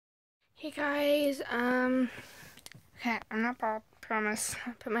Hey guys, okay, I'm not Bob, promise.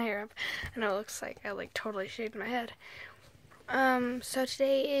 I'll put my hair up. I know it looks like I totally shaved my head. So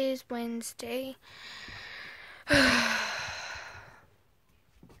today is Wednesday.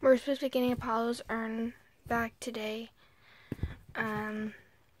 We're supposed to be getting Apollo's urn back today. I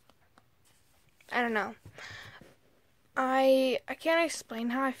don't know. I can't explain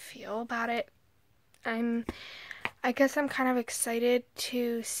how I feel about it. I guess I'm kind of excited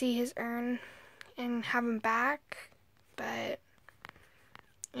to see his urn and have him back, but,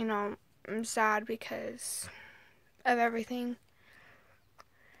 you know, I'm sad because of everything.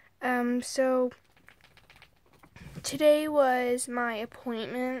 So today was my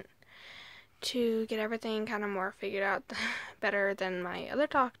appointment to get everything kind of more figured out better than my other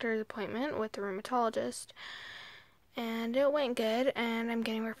doctor's appointment with the rheumatologist. And it went good, and I'm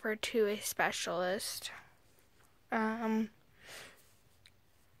getting referred to a specialist.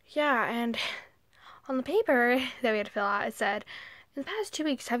 Yeah, and on the paper that we had to fill out, it said, in the past 2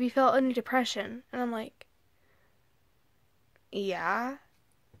 weeks, have you felt any depression? And I'm like, yeah.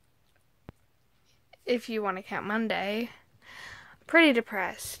 If you want to count Monday. Pretty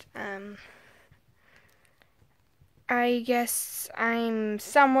depressed. I guess I'm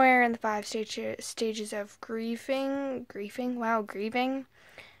somewhere in the 5 stages of grieving.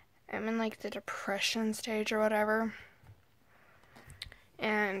 I'm in the depression stage or whatever.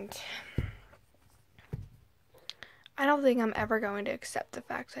 And I don't think I'm ever going to accept the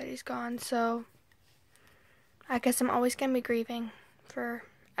fact that he's gone, so I guess I'm always going to be grieving for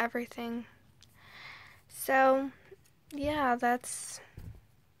everything. So, yeah, that's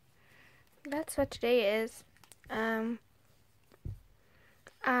what today is. After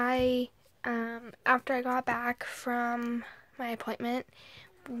I got back from my appointment,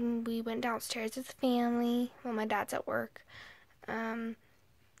 we went downstairs as a family while my dad's at work.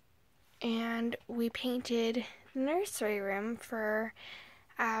 And we painted the nursery room for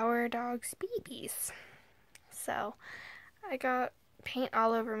our dog's babies. So I got paint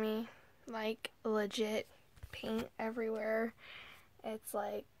all over me, legit paint everywhere. It's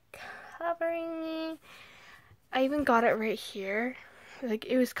covering me. I even got it right here.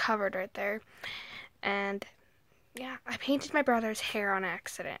 It was covered right there. And yeah, I painted my brother's hair on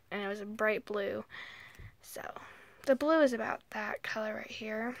accident, and it was a bright blue. So the blue is about that color right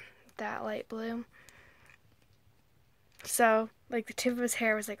here, that light blue. So the tip of his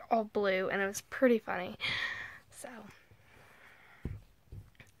hair was all blue, and it was pretty funny. So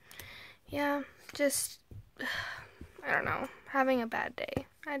yeah, just I don't know, having a bad day.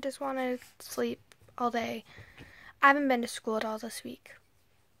 I just want to sleep all day. I haven't been to school at all this week.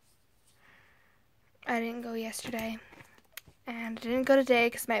 I didn't go yesterday, and I didn't go today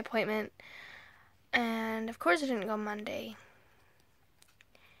because of my appointment, and of course I didn't go Monday.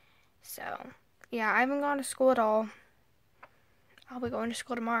 So yeah, I haven't gone to school at all. I'll be going to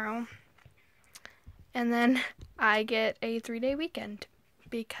school tomorrow, and then I get a 3-day weekend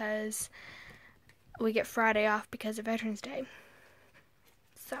because we get Friday off because of Veterans Day.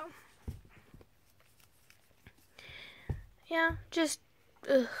 So yeah, just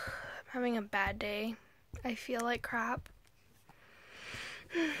I'm having a bad day. I feel like crap.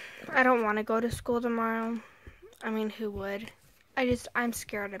 I don't want to go to school tomorrow. I mean, who would? I'm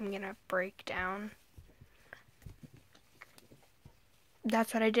scared I'm gonna break down.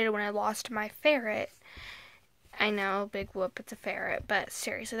 That's what I did when I lost my ferret. I know, big whoop, it's a ferret, but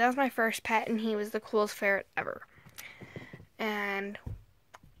seriously, that was my first pet, and he was the coolest ferret ever. And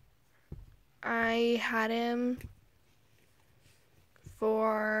I had him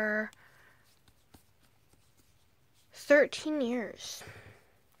for 13 years.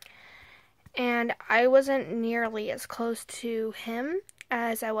 And I wasn't nearly as close to him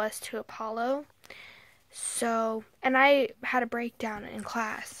as I was to Apollo. So, and I had a breakdown in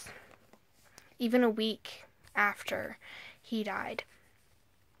class, even a week after he died.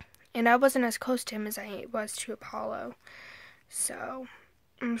 And I wasn't as close to him as I was to Apollo. So,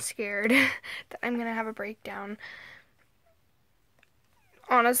 I'm scared that I'm going to have a breakdown.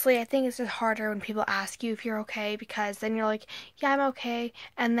 Honestly, I think it's just harder when people ask you if you're okay, because then you're like, yeah, I'm okay.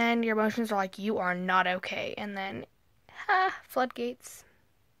 And then your emotions are like, you are not okay. And then, floodgates.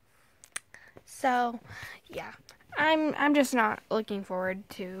 So, yeah, I'm just not looking forward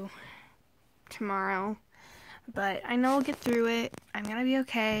to tomorrow, but I know I'll get through it. I'm gonna be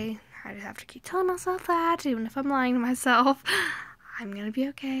okay. I just have to keep telling myself that, even if I'm lying to myself. I'm gonna be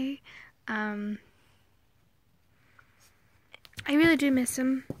okay. I really do miss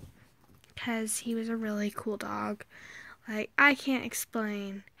him, because he was a really cool dog. I can't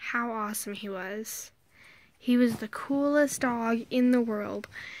explain how awesome he was. He was the coolest dog in the world.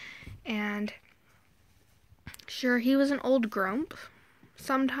 And sure, he was an old grump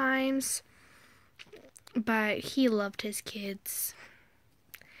sometimes, but he loved his kids.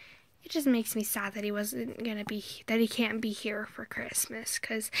 It just makes me sad that he can't be here for Christmas,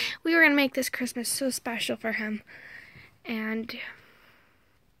 because we were gonna make this Christmas so special for him. And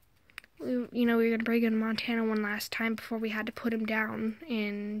we were gonna bring him to Montana one last time before we had to put him down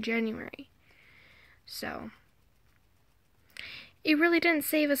in January. So it really didn't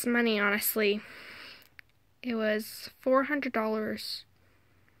save us money, honestly. It was $400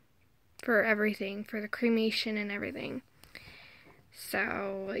 for everything, for the cremation and everything.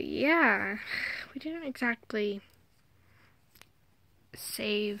 So, yeah, we didn't exactly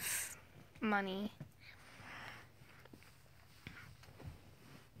save money.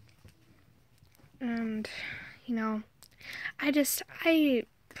 And,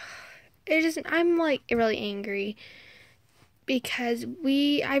 I'm like really angry because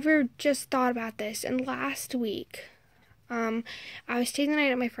I just thought about this, and last week, I was staying the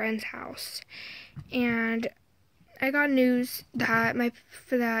night at my friend's house, and I got news that my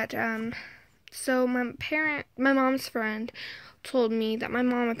mom's friend told me that my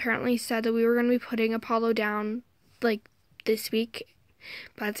mom apparently said that we were going to be putting Apollo down, like, this week.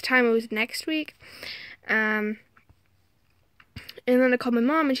 By the time it was next week. And then I called my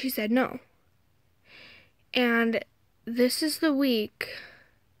mom and she said no. And this is the week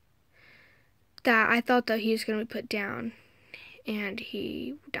that I thought that he was going to be put down. And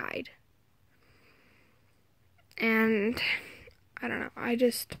he died. And I don't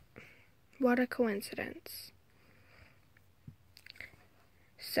know. What a coincidence.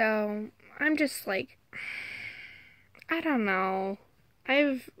 So I'm just like, I don't know.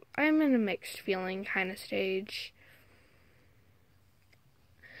 I'm in a mixed feeling kind of stage.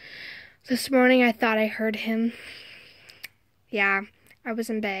 This morning I thought I heard him. Yeah, I was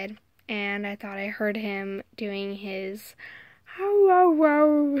in bed and I thought I heard him doing his "How wow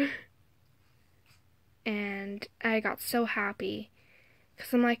wow," and I got so happy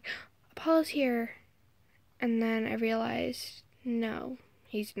because I'm like, Apollo's here, and then I realized no,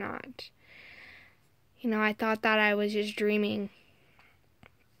 he's not. I thought that I was just dreaming.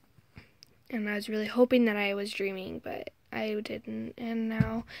 And I was really hoping that I was dreaming, but I didn't. And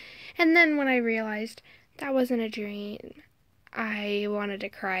then when I realized that wasn't a dream, I wanted to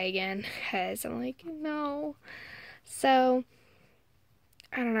cry again, because I'm like, no. So,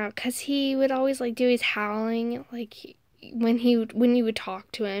 I don't know, because he would always, like, do his howling, like, when you would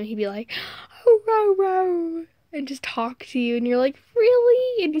talk to him, he'd be like, oh, wow, wow, and just talk to you, and you're like,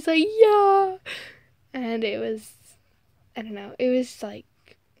 really? And he's like, yeah. And it was, I don't know, it was, like,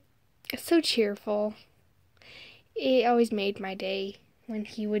 so cheerful. It always made my day when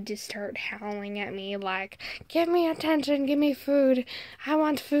he would just start howling at me like, give me attention, give me food, I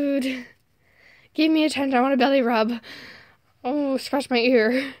want food, give me attention, I want a belly rub, oh, scratch my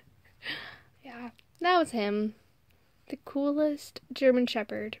ear. Yeah, that was him. The coolest German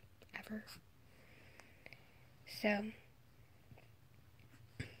Shepherd ever. So,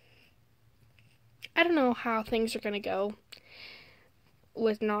 I don't know how things are gonna go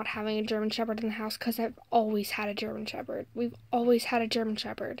with not having a German Shepherd in the house, because I've always had a German Shepherd. We've always had a German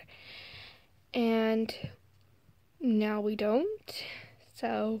Shepherd. And now we don't.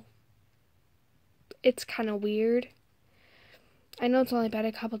 So it's kind of weird. I know it's only been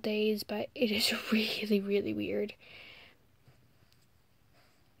a couple days, but it is really, really weird.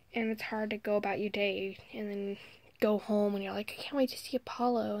 And it's hard to go about your day and then go home and you're like, I can't wait to see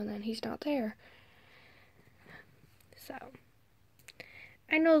Apollo, and then he's not there. So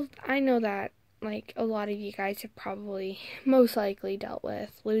I know that, like, a lot of you guys have probably most likely dealt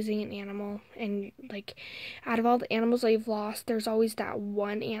with losing an animal, and, like, out of all the animals that you've lost, there's always that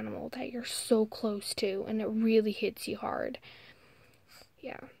one animal that you're so close to, and it really hits you hard.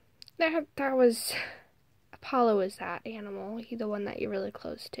 Yeah, that was, Apollo is that animal, the one that you're really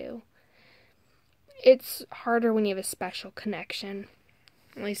close to. It's harder when you have a special connection,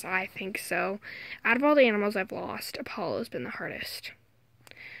 at least I think so. Out of all the animals I've lost, Apollo's been the hardest.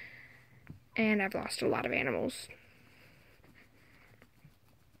 And I've lost a lot of animals.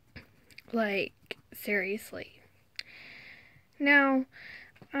 Like, seriously. Now,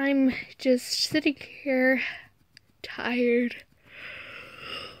 I'm just sitting here, tired.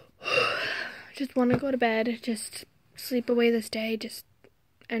 Just want to go to bed, just sleep away this day, just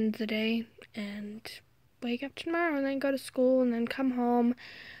end the day, and wake up tomorrow, and then go to school, and then come home,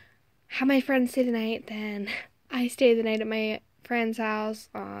 have my friends stay the night, then I stay the night at my friend's house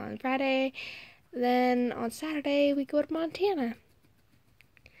on Friday, then on Saturday we go to Montana.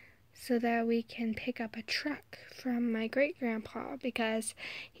 so that we can pick up a truck from my great-grandpa because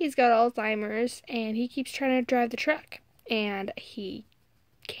he's got Alzheimer's and he keeps trying to drive the truck and he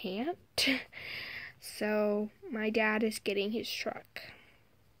can't. So my dad is getting his truck.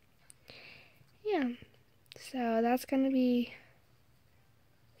 Yeah, so that's going to be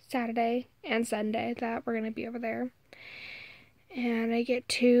Saturday and Sunday that we're going to be over there. And I get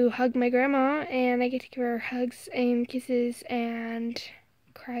to hug my grandma, and I get to give her hugs and kisses and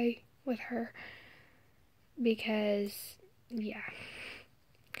cry with her because, yeah.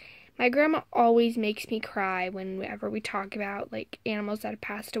 My grandma always makes me cry whenever we talk about, like, animals that have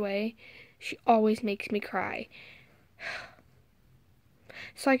passed away. She always makes me cry.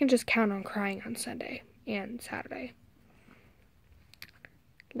 So I can just count on crying on Sunday and Saturday.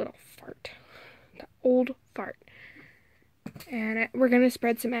 Little fart. The old fart. And we're going to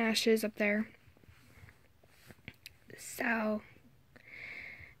spread some ashes up there. So,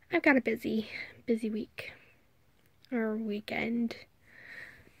 I've got a busy week. Or weekend.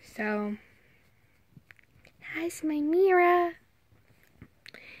 So, how's my Mira?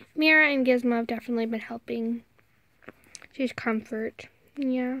 Mira and Gizmo have definitely been helping. She's comfort.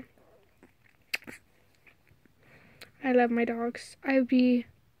 Yeah. I love my dogs. I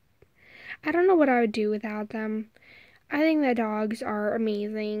don't know what I would do without them. I think that dogs are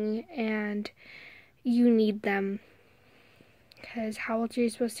amazing and you need them. Because how else are you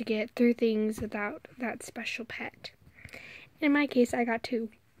supposed to get through things without that special pet? In my case, I got two.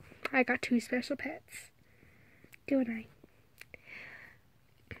 I got two special pets. Don't I?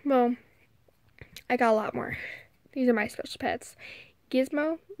 Well, I got a lot more. These are my special pets.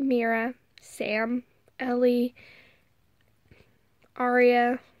 Gizmo, Mira, Sam, Ellie,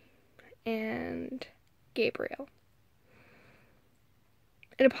 Aria, and Gabriel.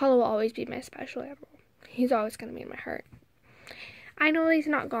 And Apollo will always be my special animal. He's always going to be in my heart. I know he's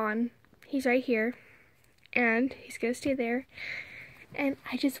not gone. He's right here. And he's going to stay there. And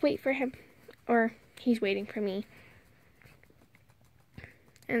I just wait for him. Or he's waiting for me.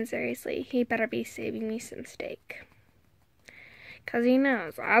 And seriously, he better be saving me some steak. Because he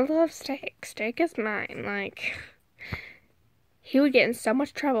knows I love steak. Steak is mine. Like, he would get in so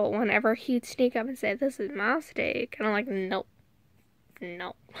much trouble whenever he'd sneak up and say, "This is my steak." And I'm like, nope.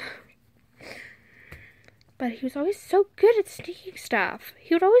 No. But he was always so good at sneaking stuff.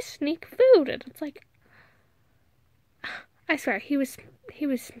 He would always sneak food. And it's like, I swear, he was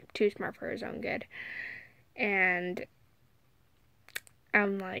too smart for his own good. And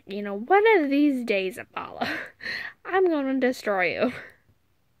I'm like, you know, one of these days, Apollo, I'm going to destroy you.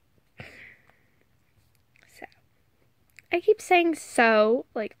 So, I keep saying so,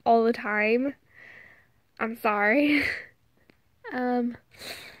 like, all the time. I'm sorry.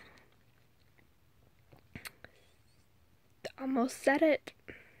 Almost said it.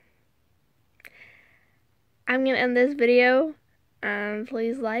 I'm going to end this video.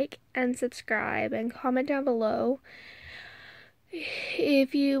 Please like and subscribe and comment down below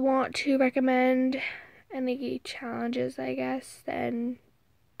if you want to recommend any challenges, I guess, then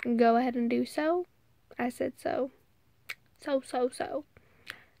go ahead and do so. I said so. So.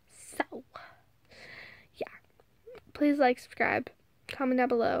 Yeah. Please like, subscribe, comment down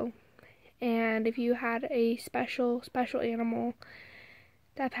below. And if you had a special animal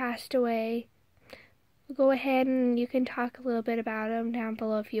that passed away, go ahead and you can talk a little bit about them down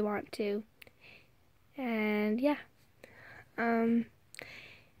below if you want to. And yeah.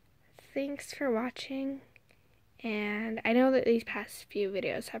 Thanks for watching. And I know that these past few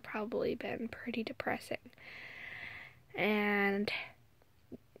videos have probably been pretty depressing. And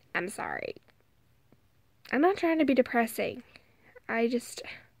I'm sorry. I'm not trying to be depressing. I just...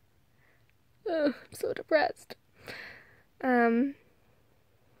 I'm so depressed. Yeah.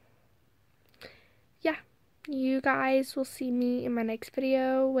 You guys will see me in my next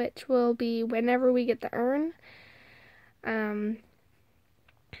video, which will be whenever we get the urn.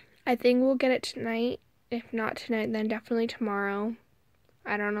 I think we'll get it tonight. If not tonight, then definitely tomorrow.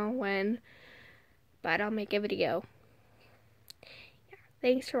 I don't know when, but I'll make a video. Yeah,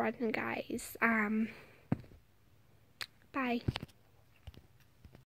 thanks for watching, guys. Bye.